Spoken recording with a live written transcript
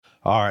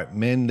All right,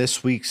 men,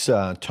 this week's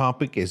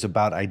topic is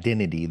about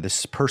identity.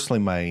 This is personally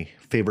my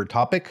favorite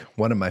topic,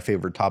 one of my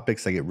favorite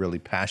topics. I get really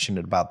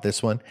passionate about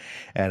this one,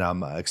 and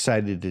I'm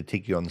excited to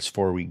take you on this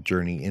 4 week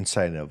journey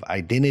inside of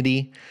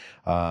identity,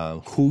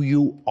 who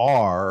you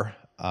are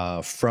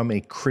from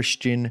a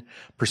Christian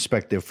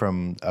perspective,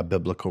 from a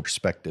biblical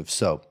perspective.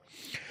 So,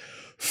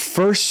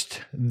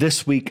 first,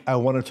 this week, I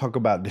want to talk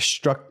about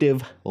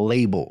destructive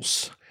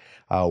labels,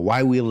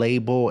 why we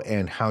label,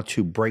 and how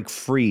to break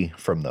free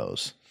from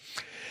those.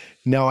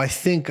 Now, I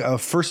think,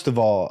 first of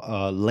all,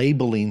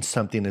 labeling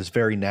something is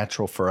very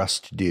natural for us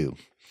to do.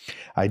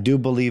 I do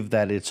believe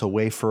that it's a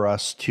way for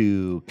us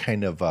to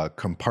kind of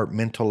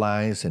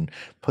compartmentalize and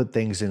put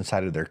things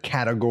inside of their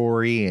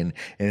category, and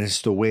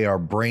it's the way our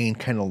brain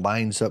kind of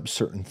lines up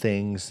certain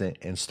things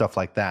and stuff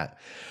like that.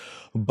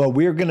 But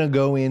we're going to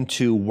go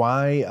into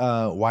why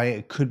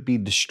it could be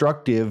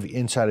destructive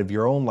inside of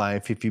your own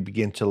life if you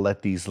begin to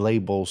let these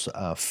labels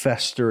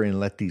fester and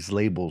let these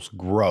labels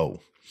grow.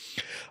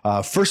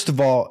 First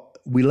of all,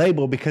 we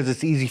label because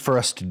it's easy for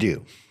us to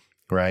do,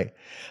 right?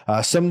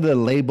 Some of the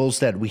labels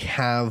that we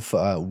have,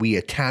 we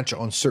attach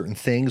on certain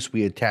things,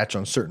 we attach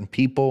on certain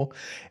people,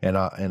 and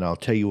I'll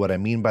tell you what I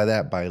mean by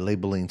that, by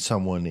labeling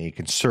someone a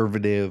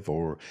conservative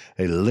or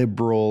a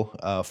liberal,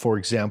 for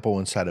example,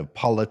 inside of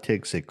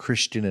politics, a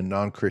Christian and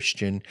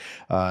non-Christian,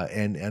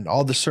 and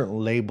all the certain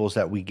labels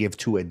that we give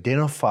to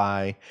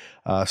identify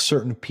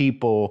certain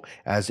people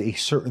as a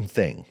certain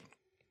thing.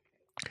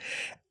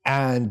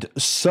 And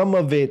some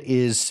of it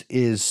is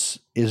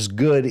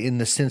good in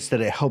the sense that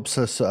it helps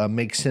us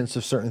make sense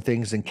of certain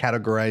things and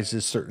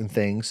categorizes certain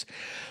things.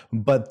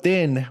 But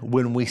then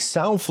when we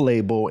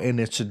self-label and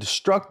it's a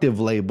destructive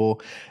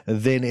label,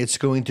 then it's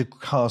going to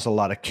cause a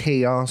lot of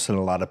chaos and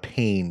a lot of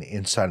pain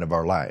inside of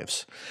our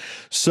lives.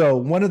 So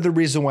one of the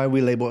reasons why we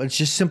label, it's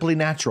just simply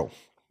natural.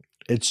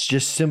 It's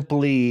just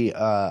simply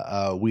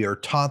we are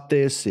taught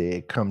this.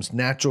 It comes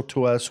natural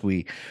to us.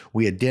 We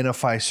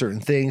identify certain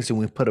things and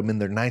we put them in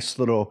their nice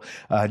little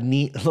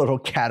neat little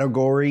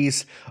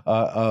categories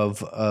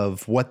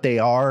of what they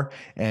are,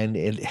 and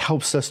it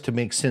helps us to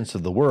make sense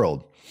of the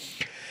world.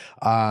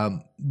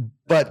 But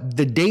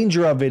the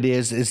danger of it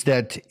is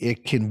that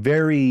it can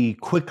very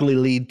quickly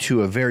lead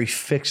to a very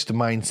fixed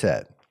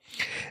mindset.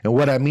 And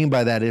what I mean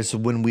by that is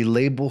when we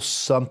label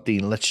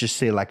something, let's just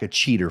say like a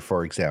cheater,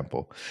 for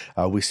example,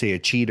 we say a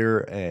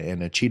cheater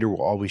and a cheater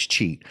will always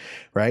cheat,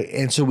 right?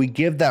 And so we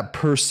give that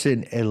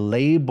person a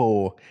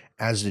label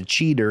as a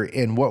cheater.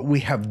 And what we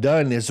have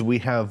done is we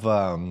have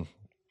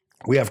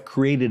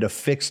created a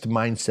fixed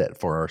mindset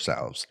for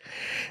ourselves.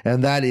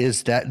 And that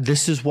is that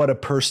this is what a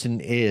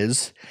person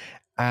is,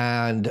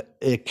 and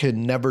it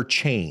can never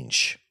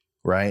change.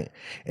 Right.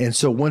 And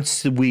so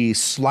once we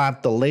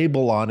slap the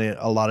label on it,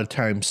 a lot of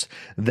times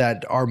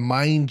that our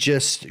mind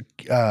just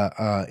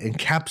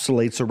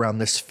encapsulates around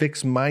this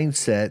fixed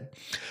mindset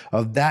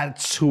of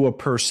that's who a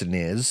person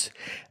is.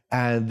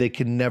 And they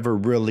can never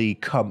really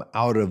come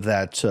out of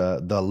that,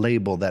 the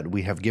label that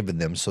we have given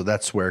them. So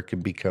that's where it can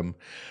become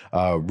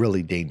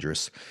really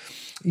dangerous.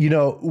 You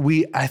know,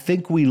 I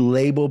think we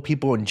label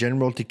people in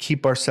general to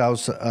keep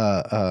ourselves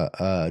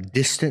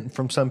distant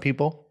from some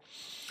people.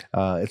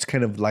 It's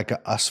kind of like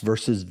a us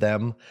versus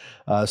them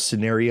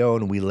scenario,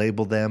 and we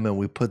label them and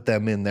we put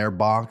them in their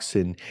box,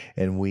 and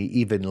we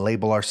even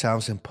label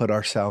ourselves and put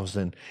ourselves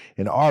in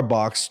our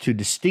box to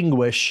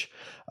distinguish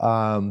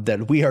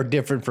that we are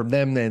different from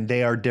them and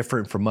they are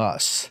different from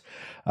us.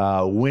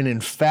 When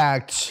in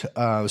fact,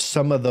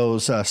 some of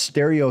those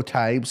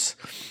stereotypes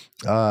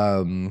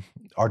are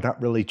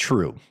not really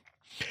true.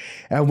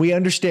 And we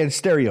understand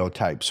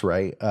stereotypes,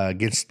 right?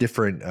 Against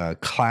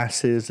different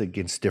classes,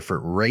 against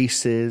different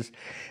races,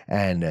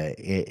 and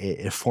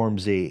it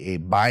forms a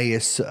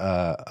bias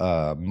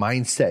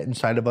mindset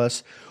inside of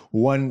us.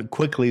 One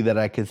quickly that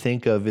I can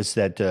think of is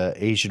that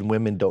Asian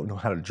women don't know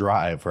how to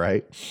drive,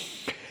 right?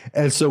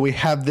 And so we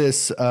have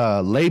this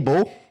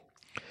label,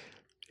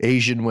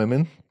 Asian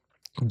women,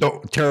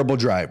 terrible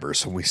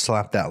drivers, and we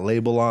slap that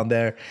label on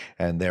there,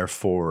 and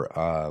therefore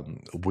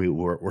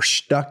we're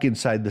stuck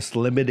inside this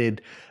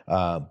limited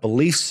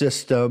belief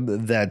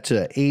system that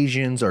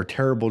Asians are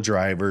terrible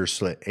drivers,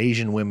 so that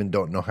Asian women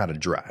don't know how to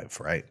drive,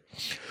 right?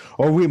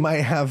 Or we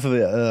might have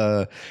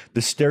the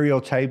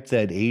stereotype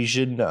that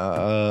Asian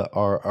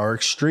are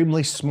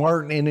extremely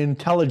smart and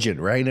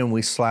intelligent, right? And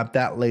we slap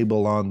that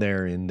label on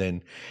there, and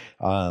then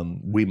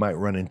we might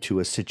run into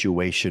a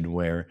situation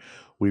where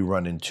we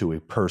run into a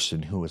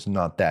person who is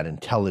not that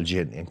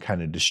intelligent and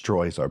kind of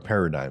destroys our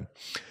paradigm.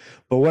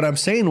 But what I'm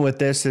saying with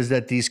this is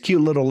that these cute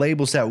little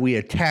labels that we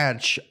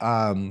attach,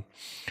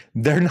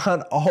 they're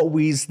not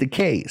always the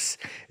case,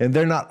 and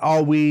they're not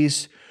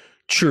always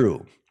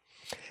true.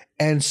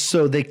 And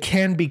so they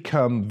can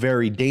become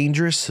very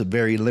dangerous,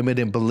 very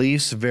limited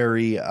beliefs,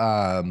 very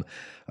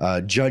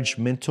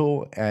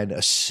judgmental and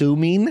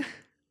assuming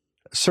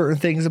certain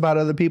things about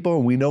other people.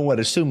 And we know what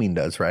assuming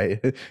does, right?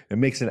 It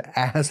makes an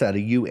ass out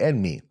of you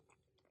and me.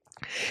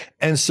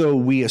 And so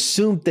we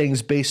assume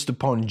things based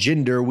upon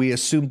gender, we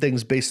assume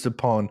things based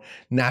upon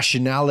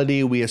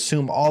nationality, we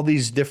assume all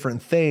these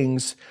different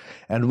things,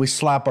 and we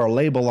slap our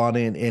label on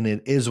it, and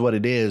it is what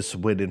it is,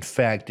 when in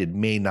fact it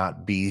may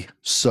not be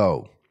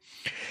so.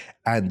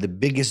 And the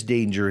biggest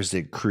danger is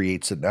it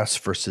creates an us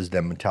versus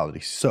them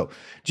mentality. So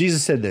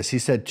Jesus said this, he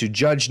said, to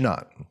judge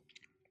not,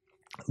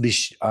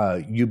 lest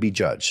you be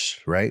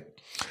judged, right?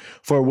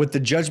 For with the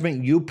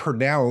judgment you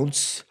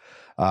pronounce,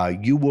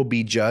 you will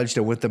be judged,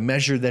 and with the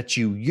measure that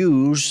you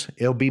use,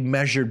 it'll be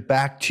measured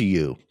back to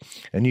you.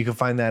 And you can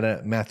find that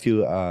at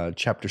Matthew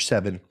chapter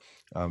 7,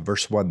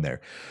 verse 1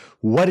 there.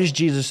 What is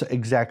Jesus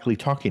exactly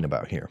talking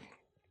about here?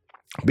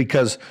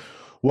 Because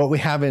what we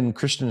have in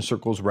Christian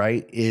circles,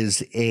 right,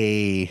 is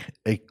a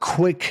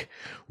quick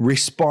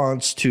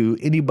response to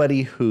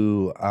anybody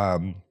who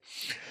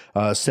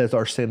says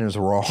our sin is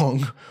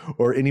wrong,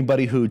 or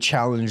anybody who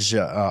challenged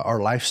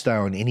our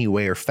lifestyle in any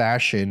way or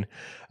fashion.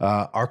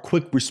 Our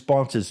quick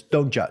response is,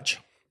 don't judge,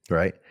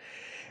 right?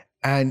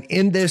 And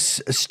in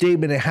this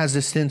statement, it has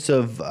a sense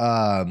of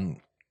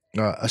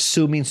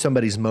assuming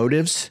somebody's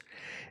motives,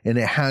 and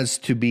it has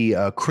to be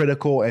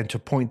critical and to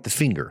point the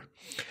finger.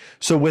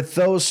 So with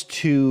those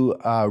two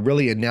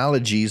really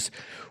analogies,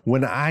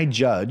 when I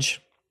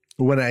judge,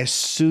 when I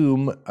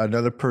assume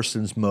another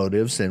person's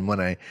motives, and when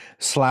I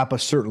slap a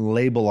certain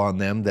label on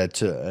them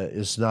that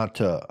is not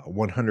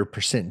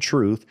 100%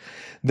 truth,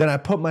 then I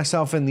put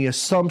myself in the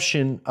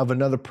assumption of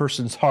another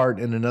person's heart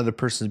and another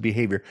person's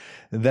behavior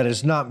that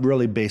is not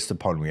really based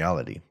upon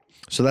reality.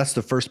 So that's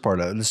the first part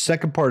of it. The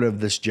second part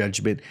of this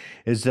judgment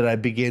is that I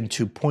begin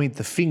to point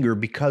the finger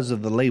because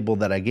of the label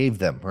that I gave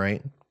them,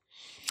 right?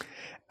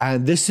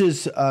 And this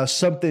is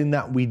something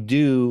that we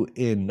do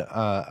in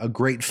a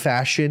great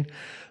fashion,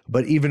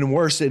 but even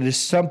worse, it is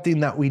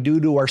something that we do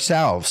to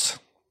ourselves.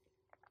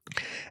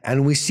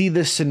 And we see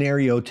this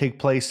scenario take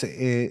place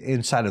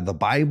inside of the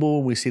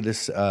Bible. We see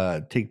this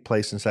take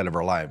place inside of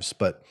our lives.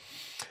 But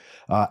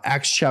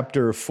Acts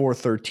chapter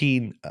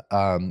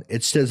 4:13,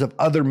 it says of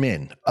other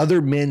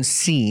men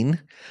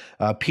seen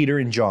Peter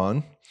and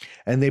John,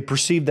 and they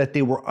perceived that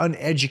they were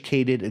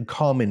uneducated and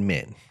common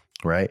men.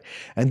 Right?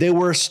 And they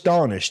were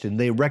astonished, and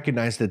they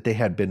recognized that they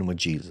had been with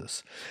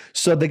Jesus.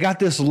 So they got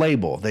this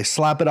label. They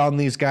slap it on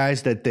these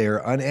guys that they're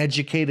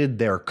uneducated,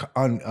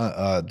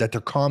 that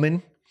they're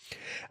common,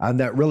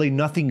 and that really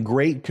nothing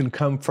great can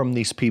come from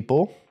these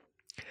people.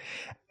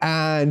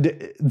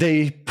 And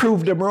they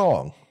proved them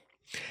wrong.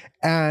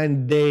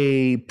 And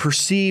they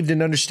perceived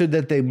and understood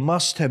that they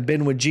must have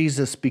been with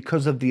Jesus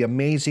because of the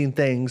amazing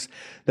things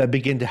that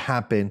begin to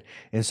happen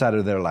inside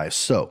of their lives.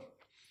 So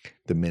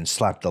the men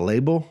slapped the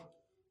label.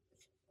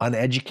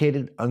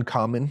 Uneducated,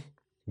 uncommon,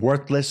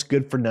 worthless,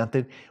 good for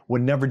nothing,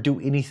 would never do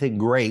anything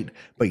great,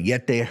 but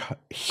yet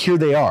here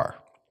they are,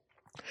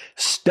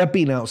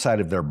 stepping outside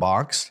of their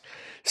box,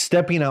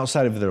 stepping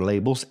outside of their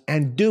labels,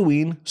 and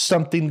doing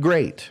something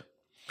great.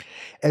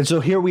 And so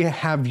here we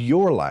have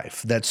your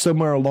life, that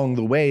somewhere along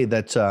the way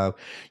that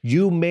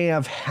you may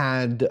have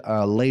had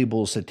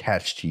labels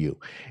attached to you: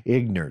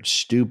 ignorant,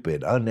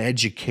 stupid,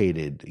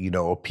 uneducated,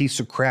 a piece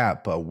of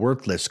crap,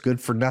 worthless,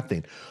 good for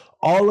nothing.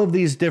 All of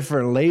these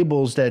different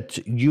labels that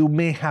you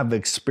may have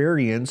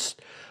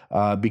experienced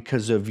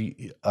because of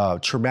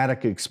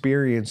traumatic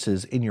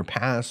experiences in your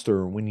past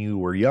or when you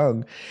were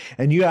young,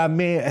 and you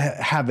may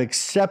have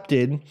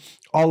accepted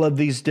all of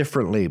these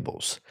different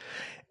labels.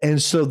 And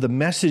so the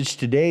message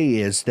today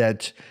is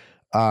that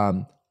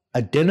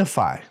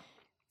identify,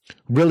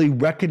 really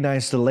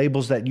recognize the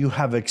labels that you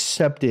have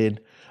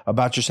accepted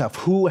about yourself.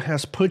 Who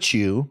has put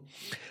you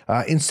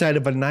inside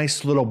of a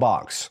nice little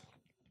box?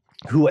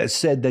 Who has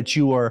said that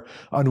you are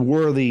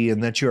unworthy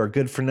and that you are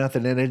good for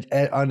nothing and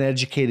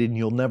uneducated and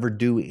you'll never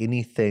do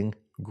anything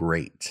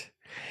great?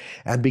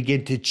 And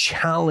begin to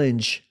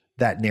challenge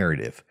that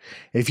narrative.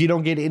 If you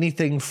don't get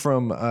anything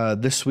from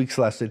this week's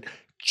lesson,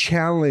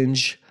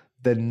 challenge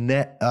the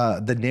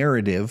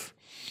narrative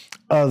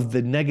of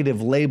the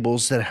negative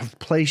labels that have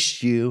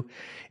placed you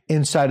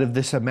inside of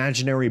this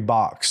imaginary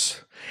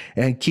box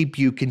and keep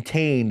you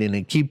contained, and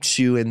it keeps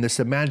you in this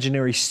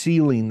imaginary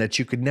ceiling that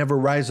you could never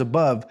rise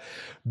above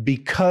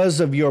because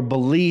of your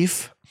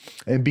belief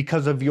and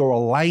because of your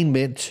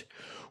alignment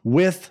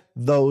with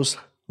those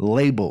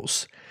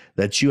labels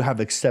that you have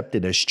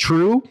accepted as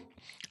true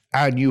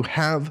and you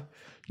have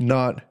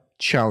not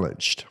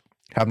challenged.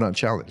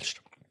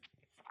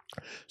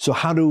 So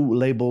how do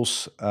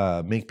labels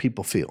make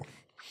people feel?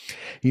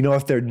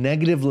 If they're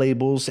negative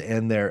labels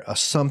and they're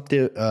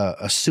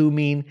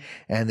assuming,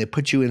 and they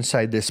put you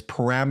inside this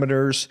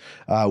parameters,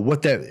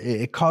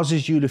 it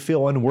causes you to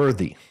feel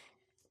unworthy,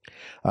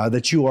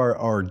 that you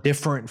are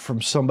different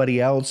from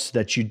somebody else,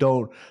 that you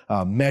don't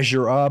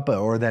measure up,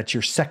 or that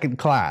you're second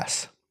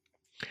class.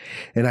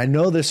 And I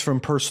know this from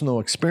personal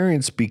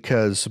experience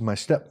because my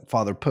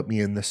stepfather put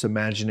me in this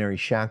imaginary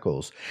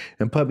shackles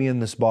and put me in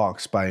this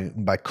box by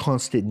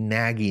constant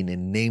nagging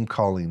and name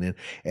calling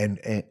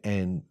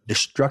and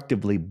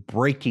destructively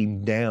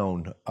breaking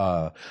down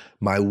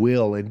my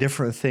will and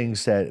different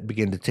things that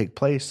began to take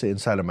place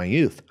inside of my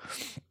youth.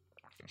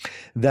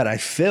 that I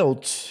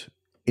felt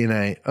and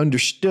I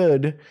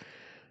understood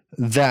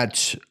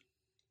that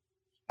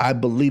I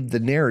believed the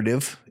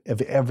narrative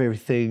of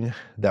everything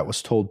that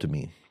was told to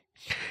me.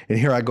 And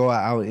here I go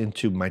out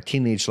into my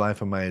teenage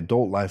life and my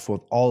adult life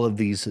with all of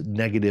these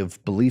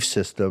negative belief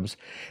systems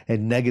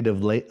and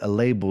negative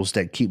labels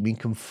that keep me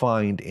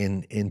confined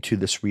into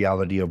this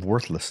reality of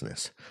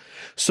worthlessness.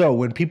 So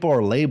when people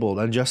are labeled,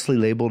 unjustly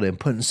labeled and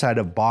put inside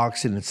a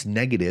box and it's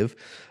negative,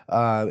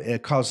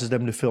 it causes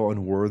them to feel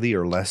unworthy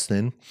or less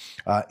than,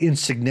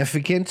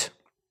 insignificant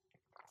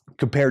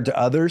compared to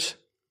others.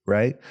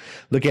 Right?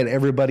 Look at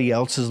everybody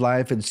else's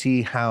life and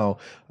see how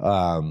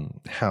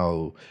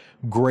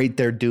great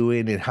they're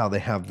doing and how they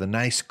have the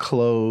nice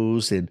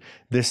clothes and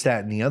this,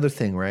 that, and the other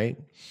thing, right?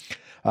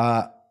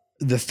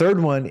 The third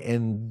one,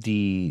 and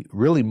the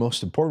really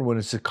most important one,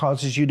 is it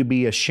causes you to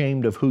be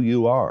ashamed of who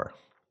you are.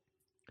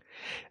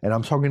 And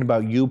I'm talking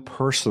about you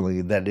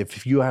personally, that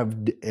if you have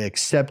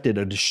accepted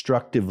a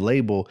destructive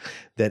label,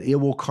 that it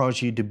will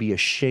cause you to be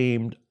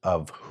ashamed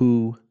of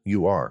who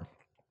you are.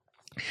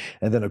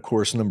 And then, of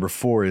course, number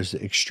 4 is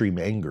extreme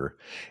anger.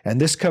 And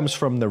this comes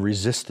from the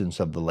resistance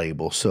of the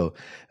label. So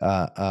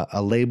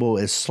a label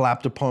is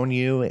slapped upon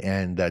you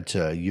and that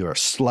you're a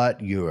slut,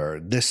 you're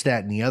this,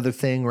 that, and the other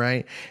thing,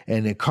 right?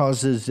 And it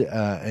causes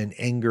an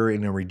anger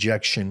and a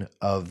rejection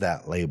of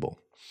that label.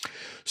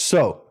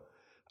 So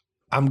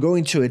I'm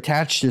going to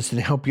attach this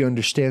and help you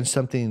understand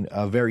something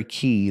very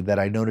key that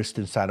I noticed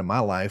inside of my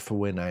life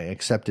when I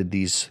accepted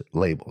these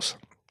labels.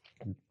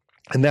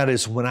 And that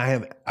is when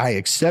I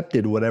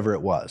accepted whatever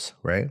it was,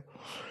 right?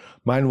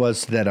 Mine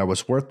was that I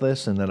was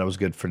worthless and that I was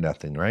good for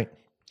nothing, right?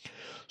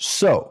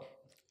 So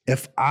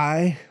if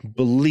I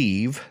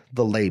believe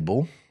the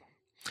label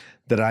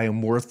that I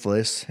am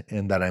worthless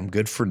and that I'm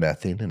good for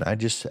nothing, and I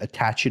just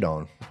attach it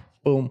on,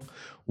 boom,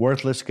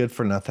 worthless, good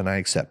for nothing, I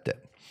accept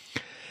it.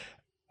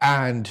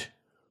 And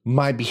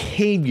my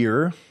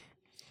behavior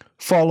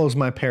follows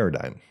my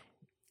paradigm.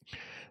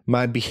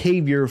 My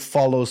behavior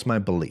follows my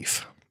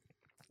belief.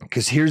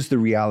 Because here's the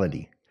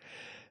reality,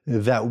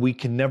 that we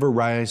can never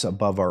rise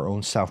above our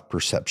own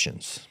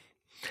self-perceptions.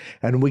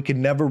 And we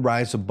can never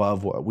rise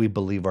above what we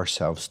believe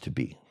ourselves to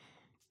be.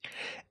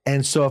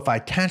 And so if I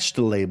attach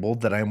the label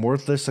that I'm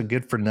worthless and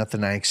good for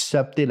nothing, I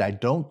accept it, I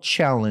don't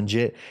challenge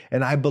it,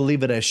 and I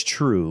believe it as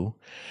true,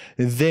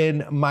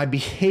 then my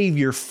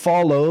behavior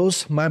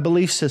follows my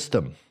belief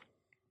system.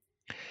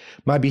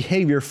 My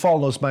behavior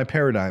follows my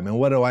paradigm. And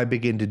what do I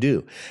begin to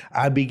do?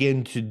 I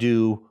begin to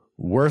do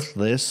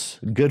worthless,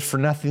 good for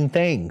nothing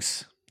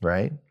things,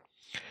 right?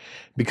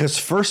 Because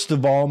first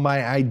of all,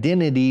 my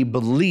identity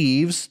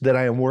believes that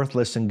I am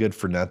worthless and good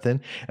for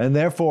nothing, and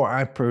therefore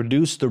I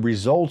produce the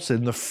results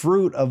and the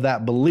fruit of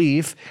that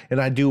belief,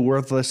 and I do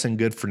worthless and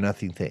good for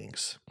nothing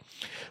things,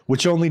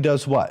 which only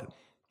does what?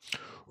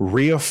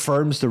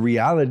 Reaffirms the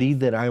reality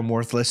that I am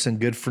worthless and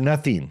good for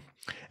nothing.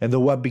 And then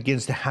what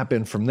begins to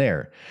happen from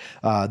there?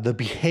 The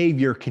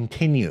behavior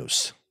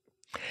continues.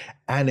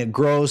 And it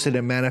grows and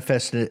it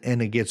manifests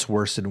and it gets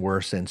worse and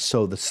worse. And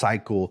so the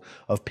cycle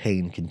of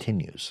pain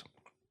continues.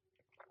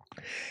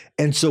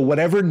 And so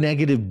whatever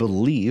negative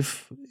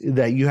belief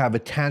that you have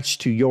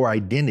attached to your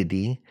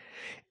identity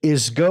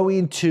is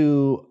going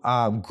to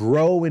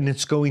grow and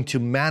it's going to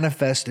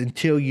manifest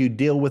until you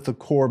deal with the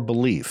core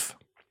belief.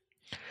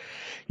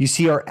 You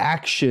see, our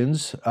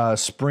actions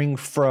spring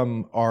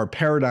from our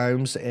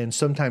paradigms and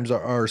sometimes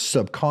our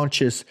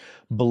subconscious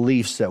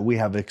beliefs that we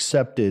have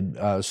accepted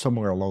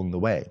somewhere along the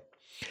way.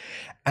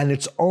 And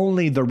it's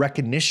only the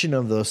recognition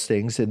of those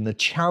things and the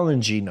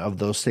challenging of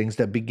those things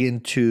that begin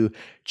to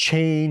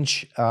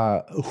change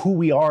who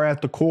we are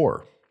at the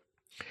core.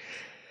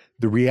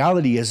 The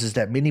reality is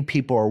that many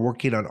people are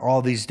working on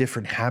all these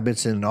different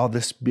habits and all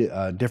this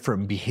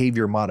different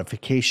behavior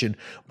modification,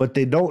 but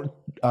they don't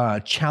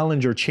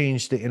challenge or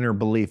change the inner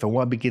belief. And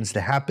what begins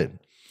to happen?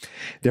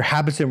 Their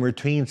habits and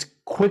routines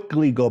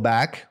quickly go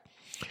back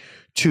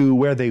to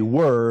where they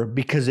were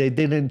because they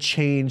didn't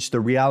change the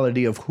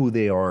reality of who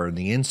they are on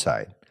the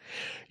inside.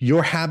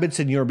 Your habits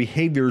and your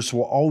behaviors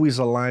will always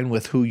align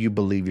with who you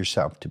believe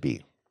yourself to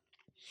be.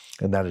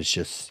 And that is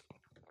just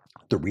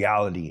the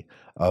reality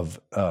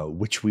of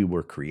which we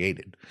were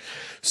created.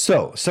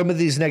 So some of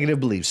these negative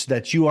beliefs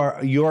that you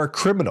are a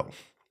criminal.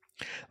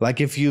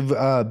 Like if you've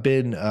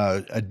been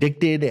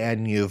addicted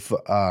and you've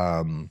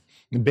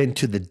been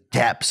to the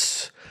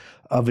depths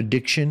of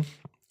addiction,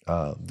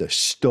 the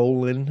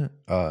stolen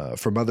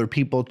from other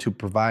people to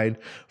provide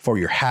for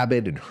your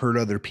habit and hurt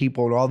other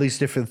people and all these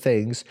different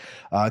things,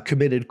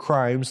 committed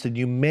crimes, then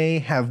you may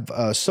have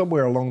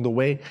somewhere along the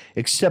way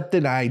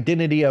accepted the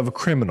identity of a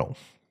criminal.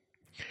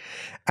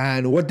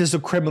 And what does a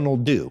criminal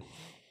do?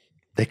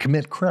 They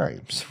commit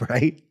crimes,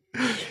 right?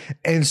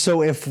 And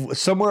so, if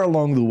somewhere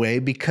along the way,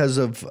 because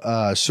of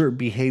certain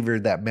behavior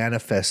that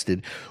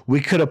manifested, we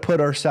could have put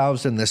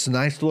ourselves in this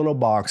nice little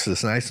box,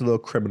 this nice little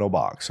criminal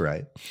box,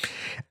 right?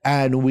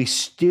 And we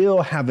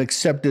still have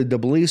accepted the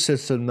belief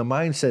system, the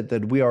mindset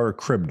that we are a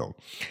criminal.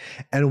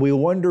 And we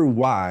wonder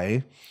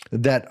why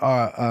that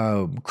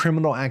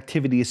criminal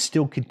activities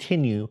still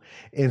continue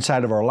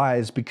inside of our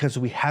lives, because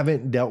we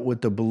haven't dealt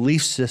with the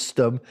belief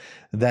system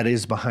that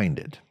is behind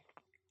it.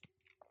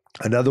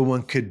 Another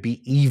one could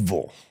be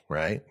evil,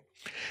 right?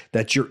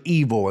 That you're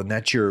evil and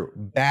that you're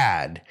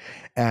bad.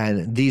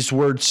 And these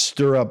words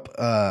stir up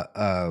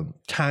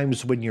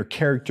times when your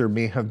character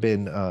may have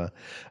been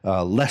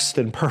less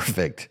than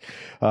perfect.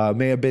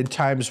 May have been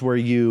times where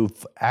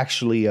you've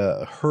actually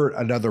hurt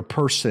another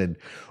person,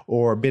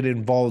 or been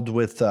involved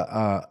with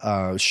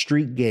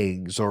street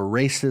gangs or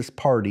racist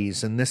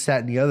parties and this,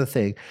 that, and the other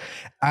thing.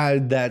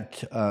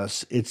 That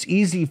it's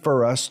easy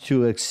for us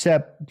to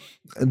accept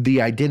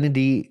the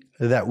identity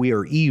that we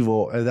are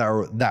evil and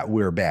that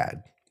we're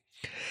bad.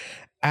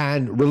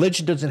 And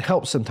religion doesn't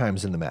help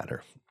sometimes in the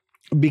matter,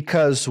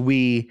 because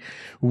we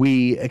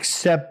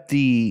accept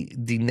the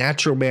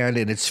natural man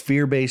and its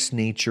fear-based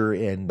nature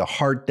and the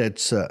heart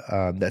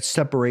that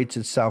separates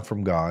itself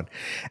from God,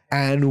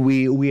 and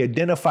we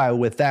identify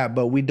with that,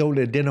 but we don't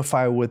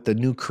identify with the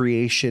new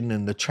creation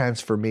and the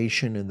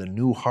transformation and the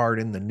new heart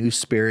and the new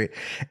spirit,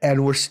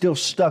 and we're still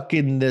stuck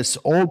in this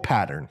old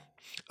pattern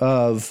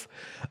of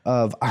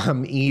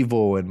I'm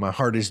evil and my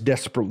heart is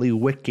desperately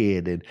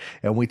wicked,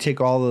 and we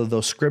take all of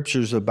those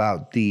scriptures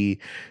about the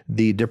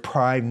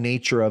deprived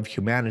nature of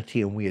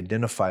humanity and we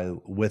identify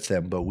with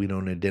them, but we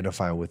don't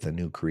identify with the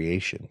new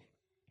creation.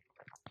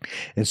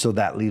 And so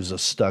that leaves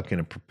us stuck in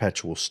a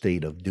perpetual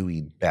state of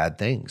doing bad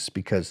things,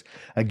 because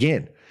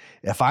again,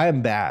 if I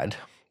am bad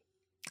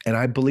and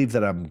I believe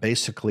that I'm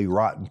basically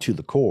rotten to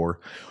the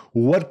core,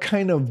 what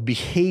kind of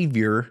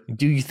behavior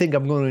do you think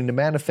I'm going to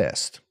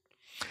manifest?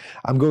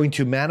 I'm going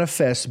to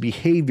manifest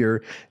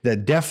behavior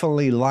that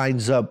definitely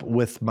lines up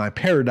with my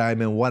paradigm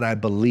and what I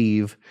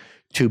believe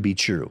to be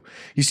true.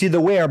 You see,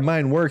 the way our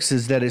mind works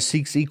is that it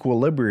seeks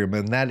equilibrium,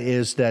 and that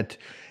is that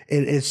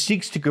it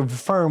seeks to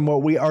confirm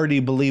what we already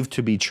believe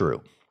to be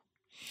true.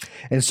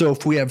 And so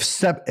if we have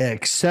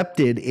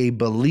accepted a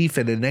belief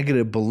and a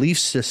negative belief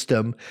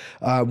system,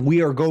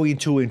 we are going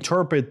to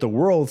interpret the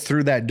world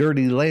through that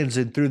dirty lens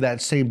and through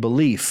that same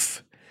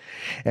belief.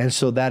 And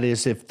so that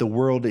is, if the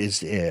world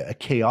is a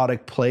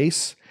chaotic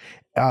place,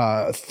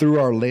 through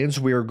our lens,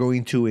 we are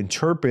going to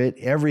interpret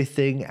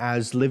everything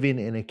as living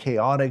in a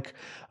chaotic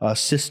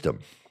system,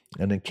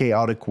 in a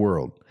chaotic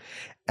world.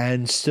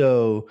 And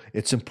so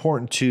it's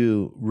important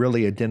to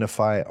really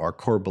identify our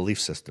core belief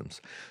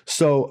systems.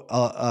 So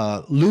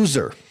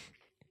loser,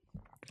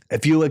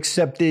 if you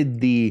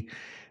accepted the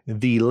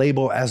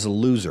label as a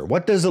loser,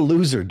 what does a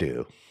loser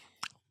do?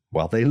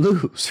 Well, they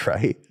lose,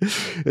 right?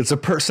 It's a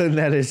person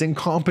that is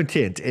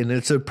incompetent, and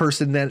it's a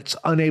person that's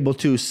unable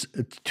to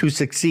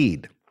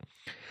succeed.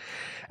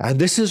 And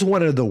this is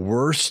one of the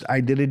worst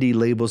identity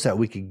labels that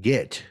we could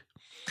get.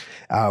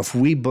 If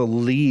we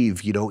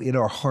believe, in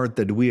our heart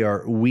that we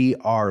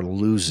are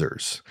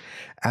losers,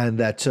 and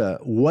that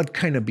what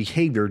kind of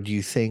behavior do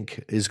you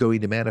think is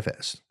going to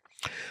manifest?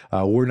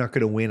 We're not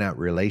going to win at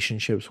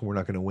relationships. We're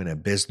not going to win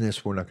at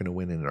business. We're not going to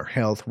win in our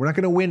health. We're not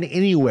going to win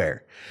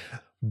anywhere,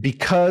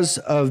 because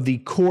of the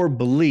core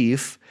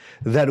belief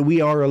that we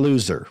are a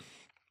loser.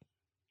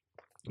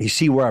 You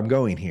see where I'm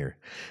going here?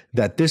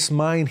 That this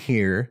mind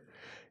here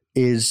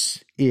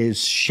is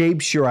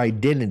shapes your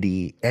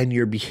identity, and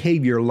your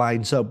behavior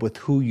lines up with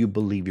who you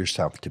believe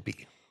yourself to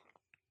be.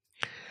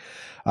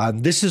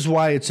 This is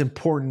why it's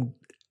important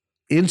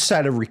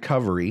inside of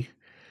recovery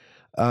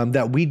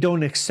that we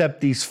don't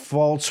accept these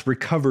false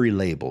recovery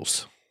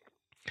labels.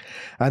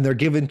 And they're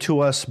given to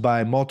us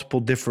by multiple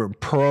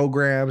different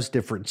programs,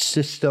 different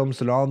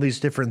systems, and all these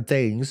different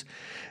things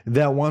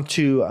that want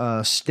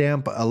to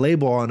stamp a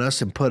label on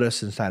us and put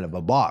us inside of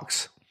a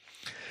box.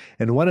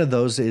 And one of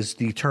those is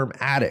the term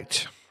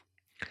addict.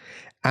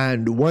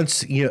 And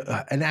once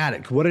an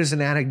addict, what does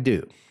an addict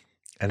do?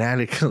 An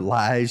addict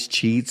lies,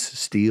 cheats,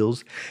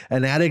 steals.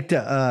 An addict,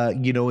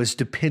 is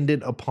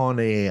dependent upon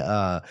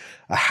a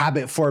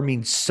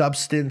habit-forming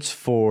substance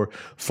for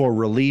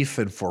relief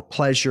and for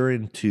pleasure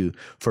and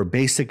for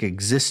basic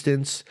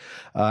existence.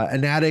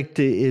 An addict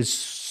is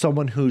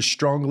someone who's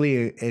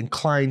strongly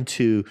inclined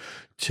to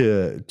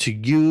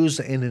use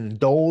and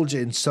indulge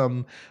in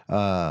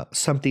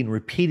something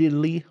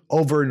repeatedly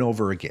over and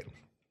over again.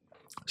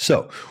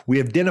 So we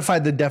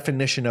identified the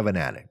definition of an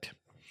addict.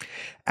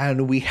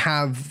 And we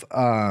have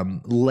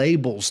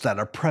labels that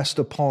are pressed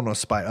upon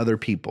us by other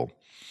people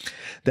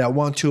that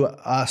want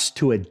us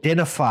to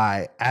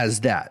identify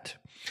as that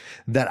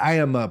I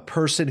am a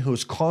person who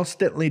is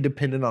constantly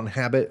dependent on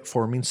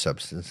habit-forming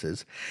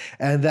substances,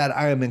 and that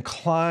I am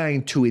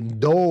inclined to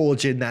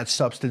indulge in that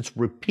substance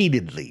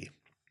repeatedly.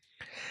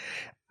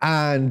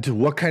 And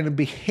what kind of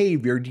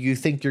behavior do you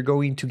think you're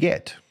going to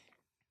get?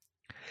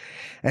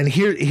 And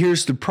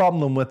here's the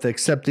problem with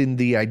accepting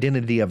the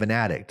identity of an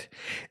addict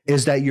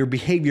is that your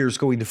behavior is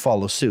going to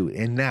follow suit.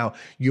 And now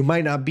you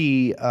might not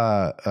be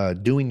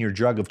doing your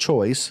drug of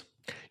choice.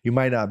 You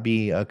might not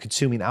be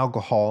consuming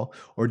alcohol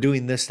or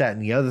doing this, that,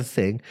 and the other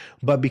thing.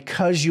 But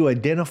because you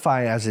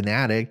identify as an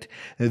addict,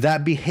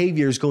 that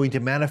behavior is going to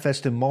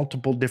manifest in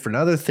multiple different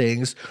other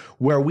things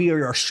where we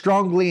are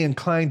strongly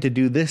inclined to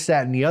do this,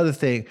 that, and the other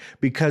thing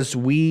because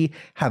we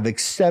have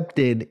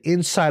accepted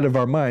inside of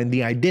our mind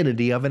the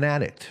identity of an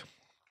addict.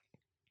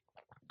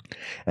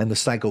 And the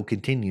cycle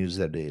continues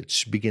that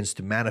it begins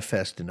to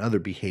manifest in other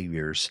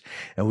behaviors,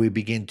 and we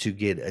begin to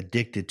get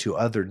addicted to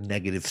other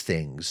negative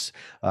things,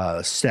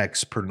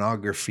 sex,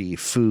 pornography,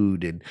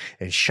 food,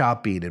 and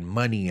shopping and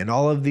money and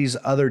all of these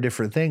other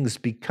different things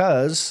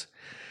because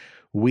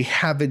we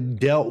haven't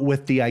dealt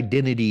with the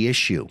identity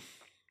issue.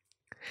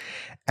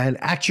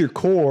 And at your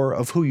core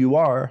of who you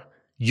are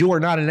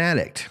not an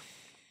addict.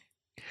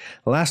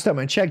 Last time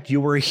I checked,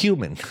 you were a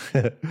human.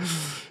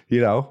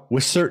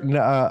 With certain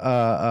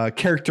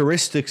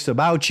characteristics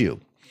about you.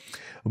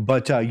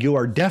 But you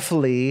are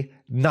definitely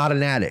not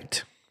an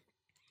addict.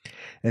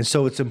 And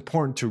so it's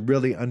important to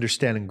really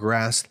understand and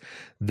grasp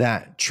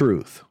that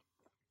truth.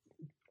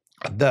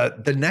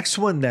 The next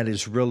one that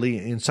is really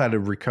inside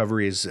of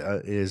recovery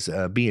is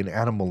being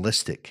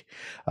animalistic,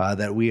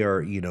 that we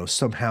are,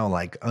 somehow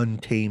like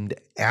untamed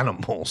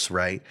animals,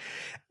 right?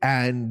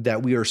 And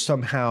that we are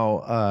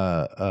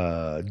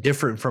somehow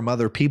different from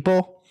other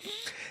people.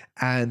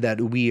 And that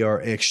we are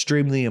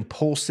extremely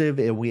impulsive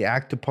and we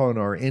act upon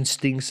our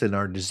instincts and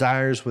our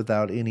desires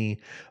without any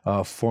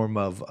form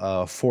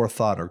of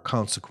forethought or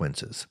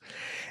consequences.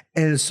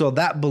 And so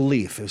that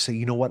belief is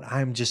saying, you know what,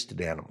 I'm just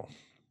an animal.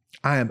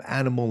 I am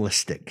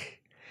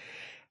animalistic.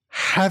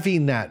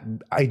 Having that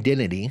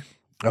identity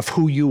of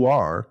who you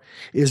are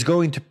is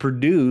going to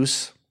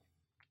produce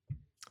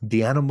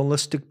the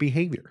animalistic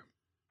behavior.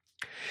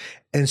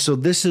 And so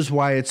this is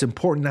why it's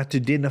important not to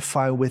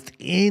identify with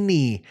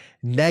any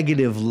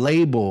negative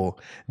label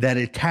that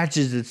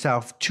attaches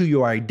itself to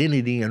your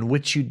identity in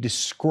which you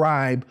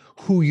describe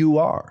who you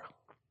are.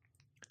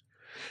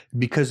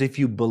 Because if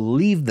you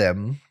believe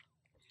them,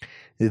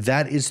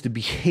 that is the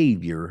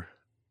behavior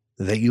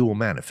that you will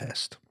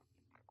manifest.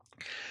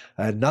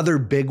 Another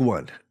big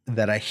one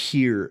that I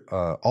hear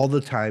all the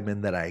time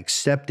and that I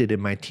accepted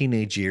in my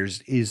teenage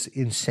years is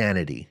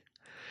insanity.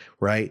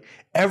 Right?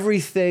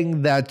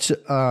 Everything that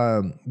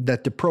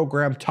the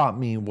program taught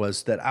me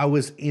was that I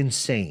was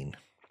insane,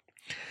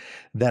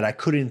 that I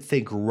couldn't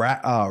think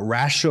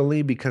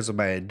rationally because of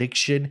my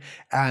addiction.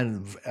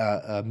 And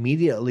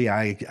immediately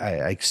I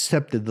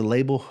accepted the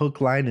label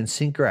hook, line, and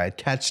sinker. I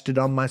attached it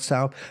on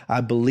myself.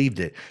 I believed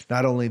it.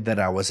 Not only that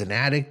I was an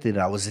addict, that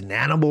I was an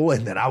animal,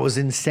 and that I was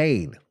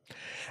insane.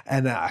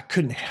 And I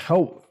couldn't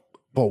help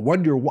but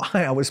wonder why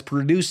I was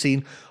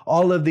producing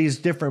all of these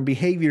different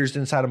behaviors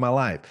inside of my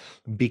life,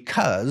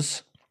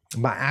 because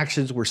my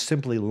actions were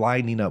simply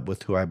lining up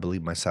with who I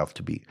believe myself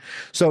to be.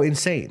 So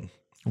insane.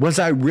 Was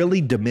I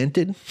really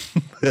demented?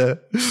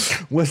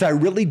 Was I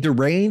really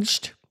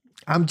deranged?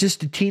 I'm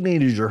just a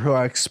teenager who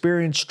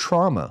experienced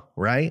trauma,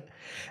 right?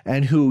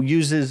 And who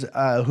used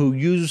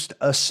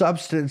a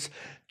substance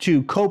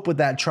to cope with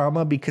that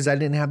trauma because I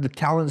didn't have the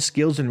talent,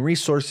 skills, and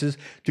resources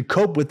to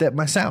cope with it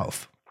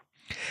myself.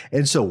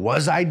 And so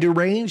was I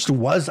deranged?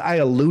 Was I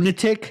a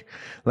lunatic?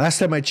 Last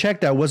time I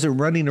checked, I wasn't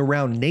running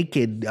around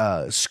naked,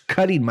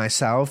 cutting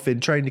myself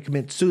and trying to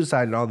commit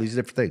suicide and all these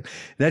different things.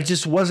 That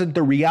just wasn't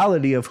the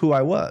reality of who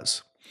I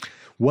was.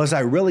 Was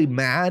I really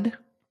mad?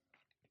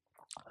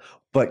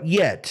 But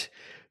yet,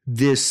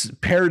 this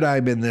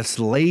paradigm and this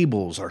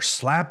labels are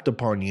slapped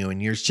upon you,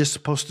 and you're just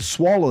supposed to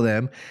swallow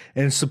them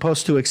and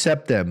supposed to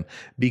accept them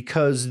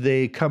because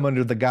they come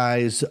under the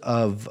guise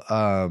of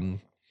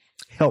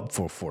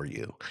helpful for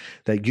you,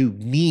 that you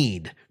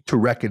need to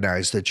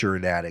recognize that you're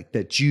an addict,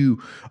 that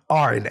you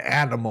are an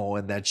animal,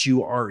 and that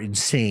you are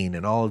insane,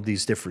 and all of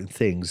these different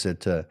things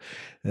that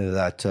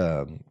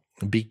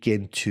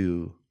begin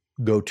to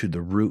go to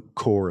the root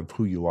core of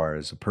who you are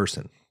as a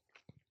person.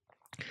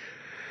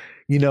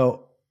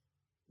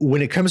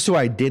 When it comes to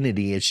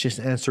identity, it's just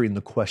answering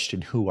the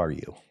question, who are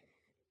you?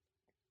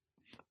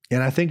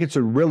 And I think it's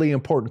a really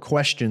important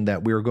question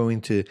that we're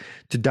going to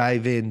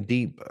dive in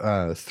deep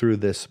through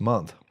this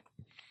month.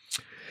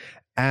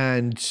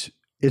 And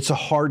it's a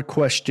hard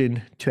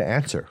question to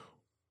answer.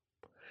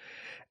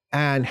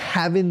 And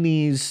having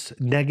these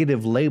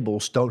negative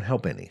labels don't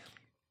help any.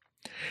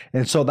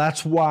 And so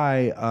that's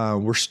why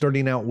we're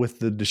starting out with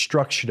the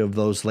destruction of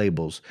those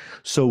labels,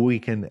 so we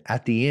can,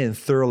 at the end,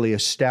 thoroughly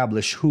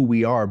establish who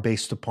we are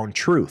based upon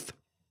truth.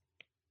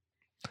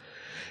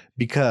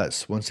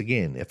 Because, once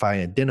again, if I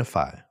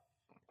identify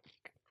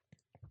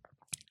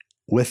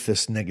with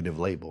this negative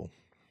label,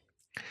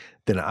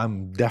 then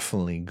I'm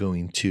definitely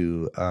going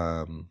to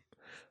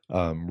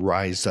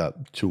rise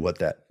up to what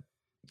that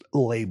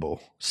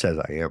label says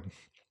I am.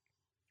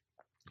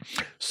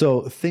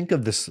 So think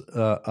of this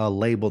a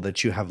label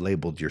that you have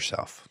labeled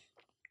yourself,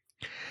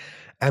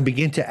 and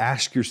begin to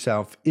ask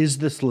yourself, is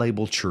this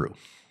label true?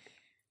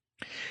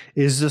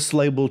 Is this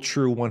label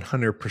true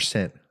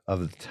 100%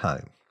 of the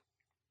time?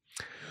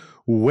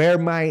 Where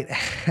might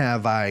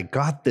have I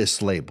got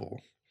this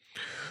label?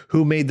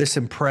 Who made this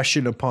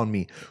impression upon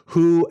me?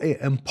 Who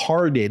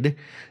imparted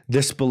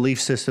this belief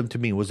system to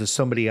me? Was it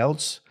somebody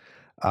else?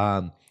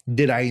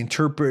 Did I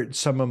interpret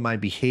some of my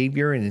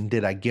behavior, and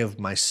did I give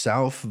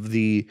myself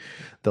the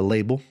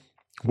label?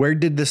 Where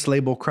did this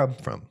label come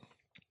from?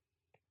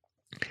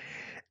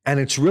 And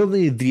it's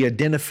really the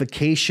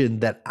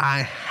identification that I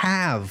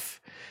have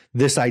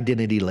this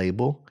identity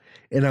label,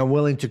 and I'm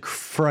willing to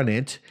confront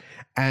it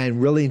and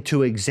willing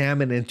to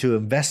examine and to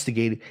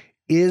investigate,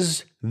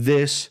 is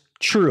this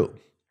true?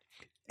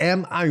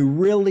 Am I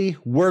really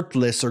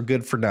worthless or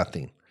good for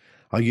nothing?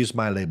 I'll use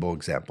my label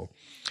example.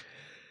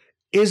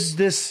 Is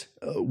this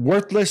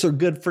worthless or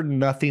good for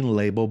nothing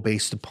label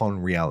based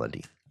upon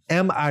reality?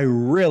 Am I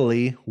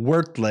really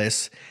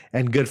worthless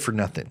and good for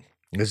nothing?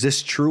 Is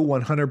this true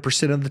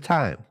 100% of the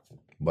time?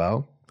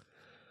 Well,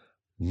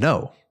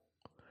 no.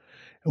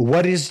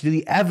 What is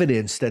the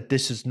evidence that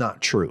this is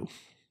not true?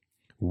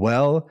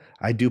 Well,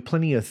 I do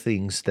plenty of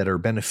things that are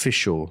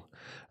beneficial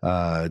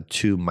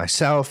to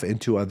myself and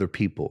to other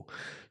people.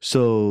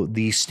 So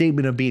the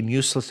statement of being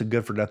useless and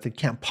good for nothing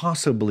can't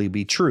possibly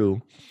be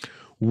true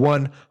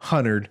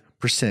 100%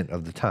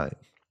 of the time.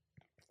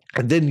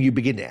 And then you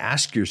begin to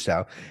ask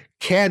yourself,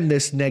 can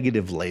this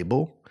negative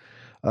label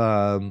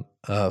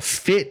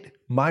fit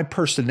my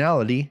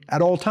personality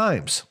at all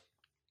times?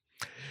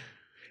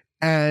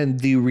 And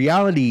the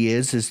reality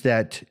is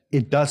that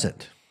it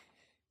doesn't.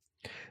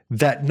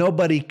 That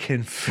nobody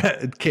can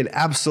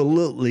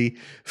absolutely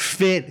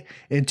fit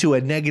into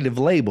a negative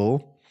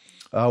label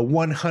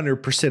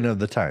 100% of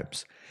the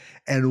times.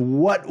 And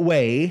what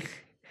way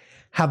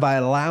have I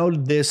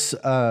allowed this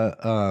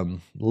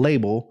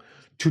label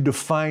to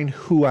define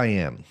who I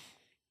am?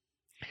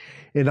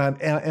 And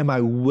am I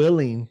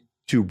willing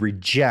to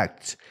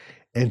reject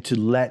and to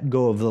let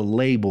go of the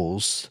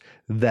labels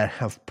that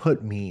have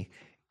put me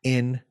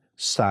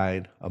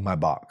inside of my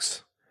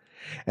box?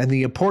 And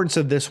the importance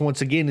of this,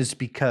 once again, is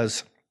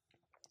because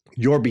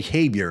your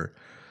behavior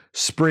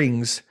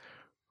springs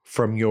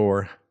from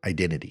your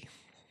identity.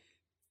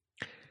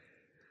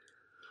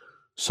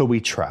 So we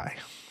try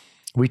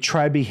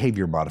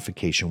behavior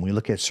modification. We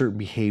look at certain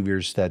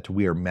behaviors that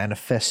we are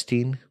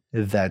manifesting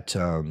that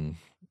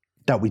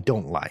we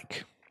don't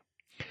like.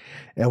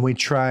 And we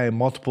try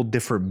multiple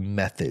different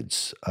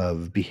methods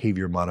of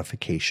behavior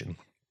modification.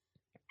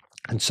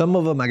 And some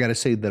of them, I got to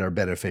say, that are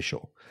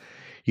beneficial.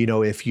 You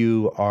know, if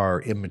you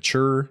are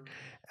immature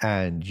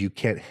and you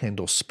can't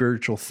handle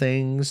spiritual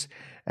things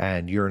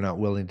and you're not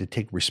willing to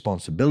take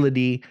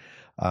responsibility,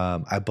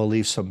 I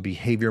believe some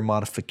behavior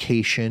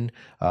modification,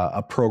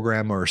 a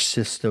program or a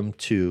system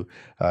to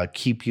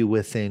keep you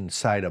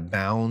inside of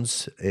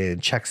bounds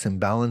and checks and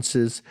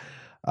balances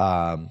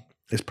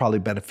is probably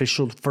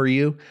beneficial for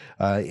you.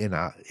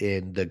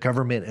 And the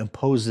government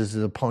imposes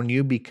it upon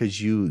you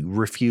because you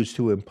refuse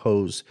to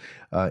impose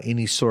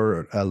any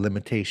sort of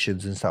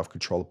limitations and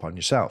self-control upon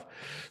yourself.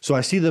 So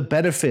I see the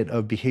benefit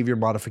of behavior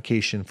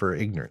modification for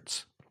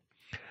ignorance.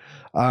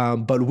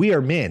 But we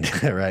are men,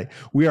 right?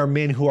 We are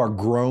men who are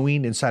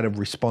growing inside of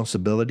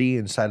responsibility,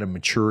 inside of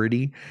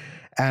maturity,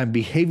 and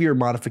behavior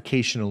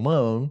modification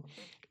alone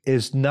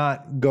is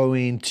not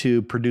going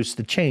to produce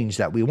the change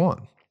that we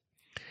want.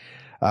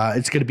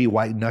 It's going to be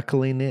white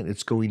knuckling it.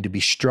 It's going to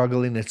be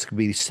struggling. It's going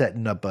to be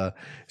setting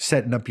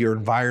up your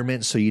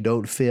environment so you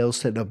don't fail,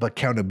 setting up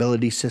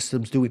accountability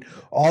systems, doing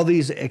all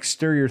these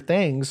exterior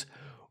things,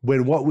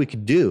 when what we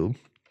could do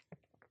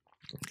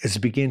is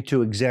begin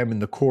to examine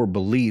the core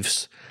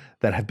beliefs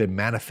that have been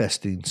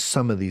manifesting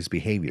some of these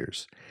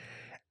behaviors.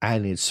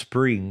 And it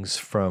springs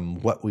from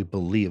what we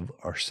believe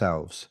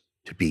ourselves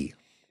to be.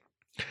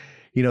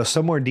 You know,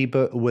 somewhere deep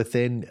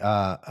within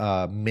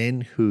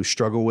men who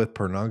struggle with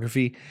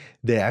pornography,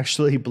 they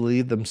actually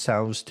believe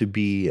themselves to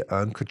be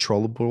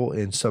uncontrollable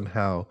and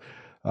somehow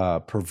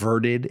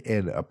perverted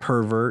and a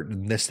pervert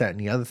and this, that, and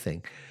the other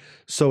thing.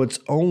 So it's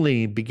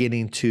only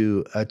beginning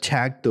to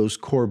attack those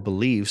core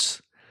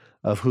beliefs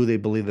of who they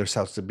believe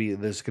themselves to be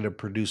that's going to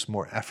produce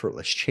more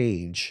effortless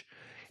change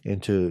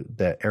into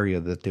that area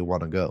that they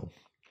want to go.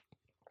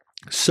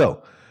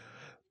 So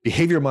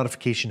behavior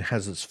modification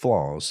has its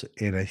flaws,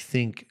 and I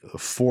think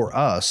for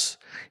us,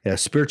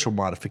 spiritual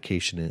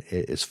modification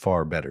is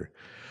far better.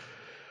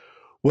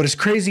 What is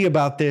crazy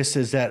about this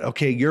is that,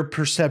 okay, your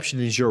perception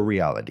is your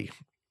reality.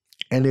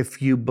 And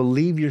if you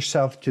believe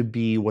yourself to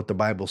be what the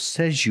Bible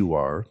says you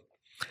are,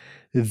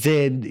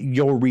 then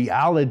your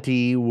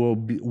reality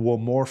will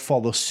more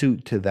follow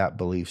suit to that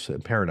belief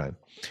paradigm.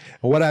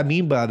 And what I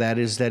mean by that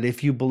is that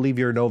if you believe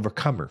you're an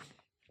overcomer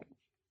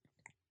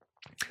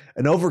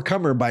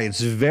by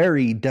its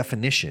very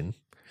definition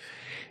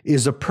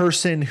is a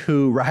person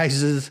who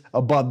rises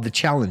above the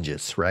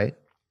challenges, right?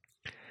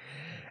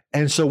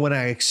 And so when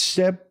I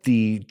accept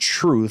the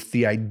truth,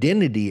 the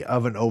identity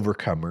of an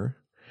overcomer,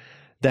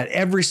 that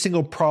every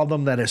single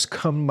problem that has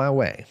come my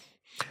way,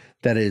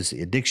 that is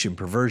addiction,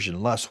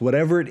 perversion, lust,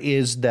 whatever it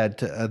is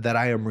that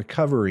I am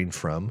recovering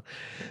from,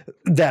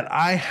 that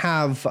I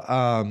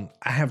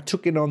have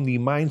taken on the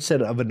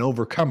mindset of an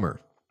overcomer,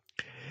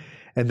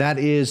 and that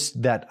is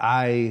that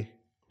I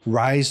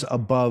rise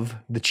above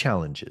the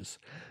challenges.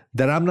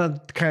 That I'm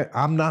not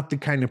the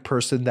kind of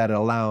person that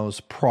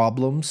allows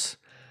problems.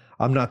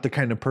 I'm not the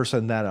kind of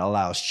person that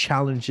allows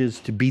challenges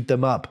to beat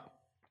them up,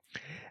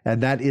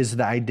 and that is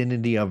the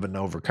identity of an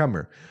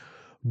overcomer.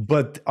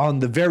 But on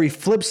the very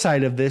flip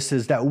side of this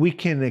is that we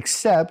can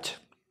accept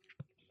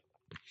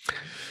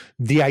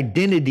the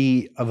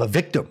identity of a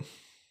victim.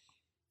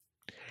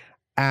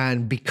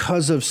 And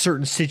because of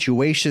certain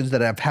situations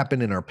that have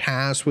happened in our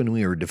past when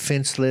we were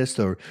defenseless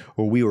or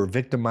we were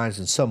victimized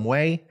in some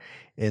way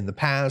in the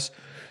past,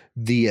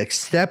 the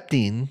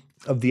accepting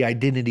of the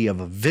identity of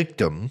a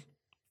victim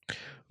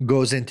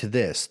goes into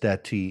this,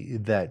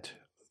 that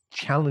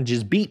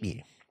challenges beat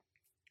me.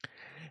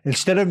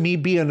 Instead of me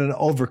being an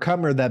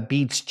overcomer that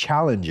beats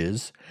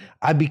challenges,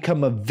 I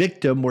become a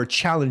victim where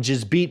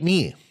challenges beat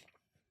me.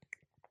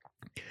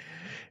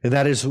 And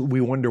that is,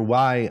 we wonder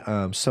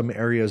why some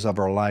areas of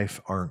our life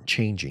aren't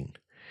changing.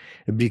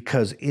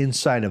 Because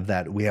inside of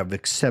that, we have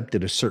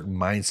accepted a certain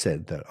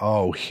mindset that,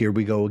 oh, here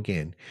we go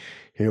again.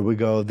 Here we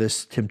go,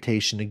 this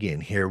temptation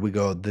again. Here we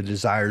go, the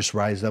desires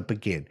rise up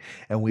again.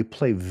 And we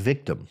play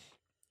victim.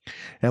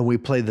 And we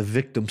play the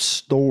victim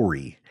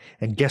story.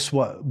 And guess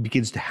what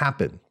begins to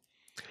happen?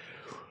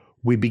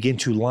 We begin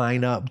to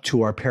line up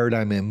to our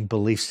paradigm and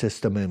belief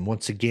system. And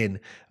once again,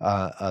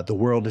 the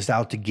world is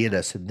out to get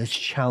us. And this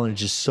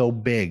challenge is so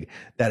big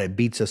that it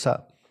beats us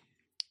up.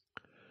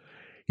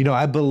 You know,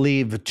 I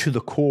believe to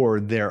the core,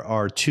 there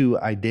are two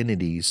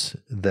identities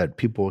that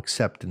people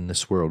accept in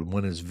this world.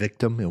 One is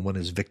victim and one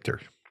is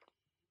victor.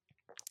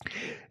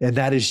 And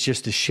that is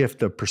just a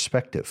shift of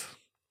perspective.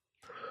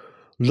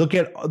 Look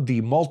at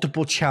the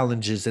multiple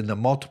challenges and the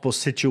multiple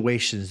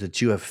situations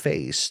that you have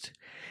faced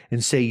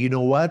and say, you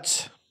know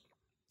what?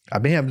 I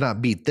may have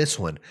not beat this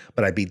one,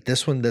 but I beat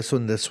this one, this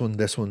one, this one,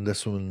 this one,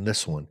 this one,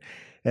 this one.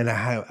 And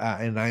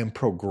I am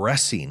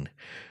progressing,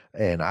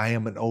 and I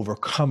am an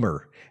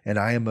overcomer, and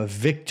I am a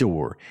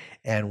victor.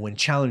 And when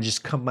challenges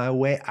come my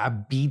way, I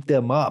beat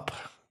them up.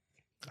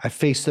 I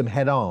face them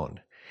head on,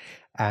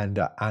 and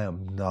I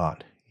am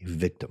not a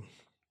victim.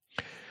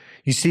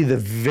 You see, the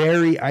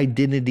very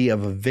identity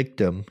of a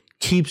victim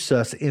keeps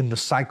us in the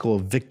cycle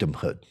of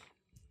victimhood.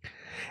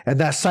 And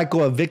that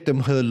cycle of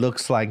victimhood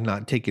looks like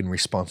not taking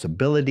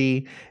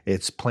responsibility.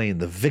 It's playing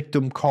the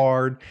victim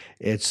card.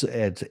 It's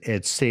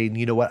saying,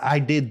 you know what, I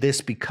did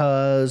this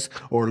because,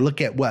 or look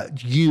at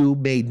what you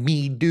made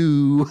me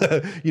do.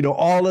 You know,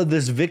 all of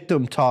this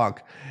victim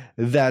talk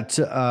that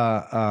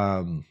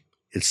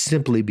it's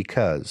simply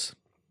because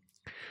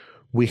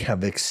we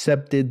have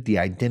accepted the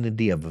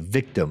identity of a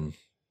victim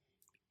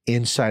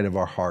inside of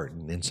our heart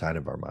and inside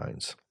of our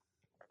minds.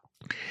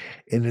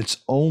 And it's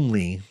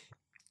only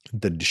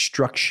the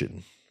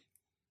destruction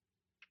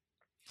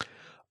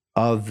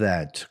of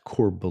that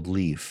core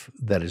belief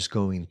that is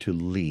going to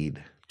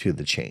lead to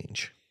the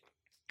change.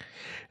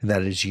 And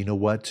that is, you know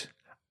what?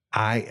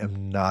 I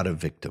am not a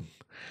victim.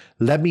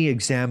 Let me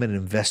examine and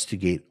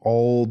investigate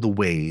all the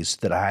ways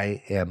that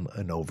I am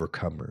an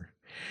overcomer.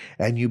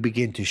 And you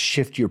begin to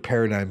shift your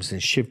paradigms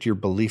and shift your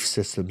belief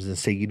systems and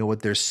say, you know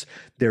what?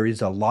 There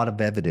is a lot of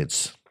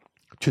evidence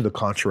to the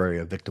contrary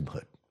of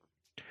victimhood.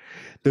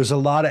 There's a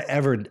lot of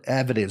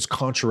evidence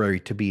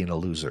contrary to being a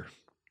loser.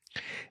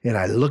 And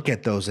I look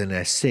at those and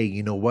I say,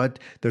 you know what?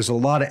 There's a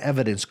lot of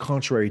evidence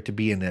contrary to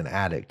being an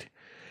addict,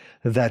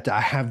 that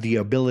I have the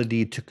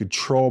ability to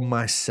control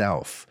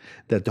myself,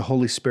 that the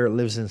Holy Spirit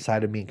lives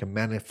inside of me and can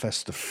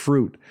manifest the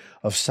fruit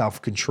of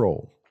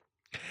self-control,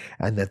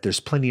 and that there's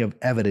plenty of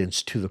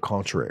evidence to the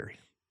contrary.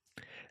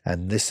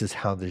 And this is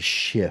how this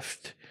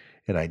shift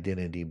in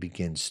identity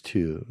begins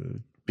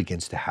to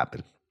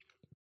happen.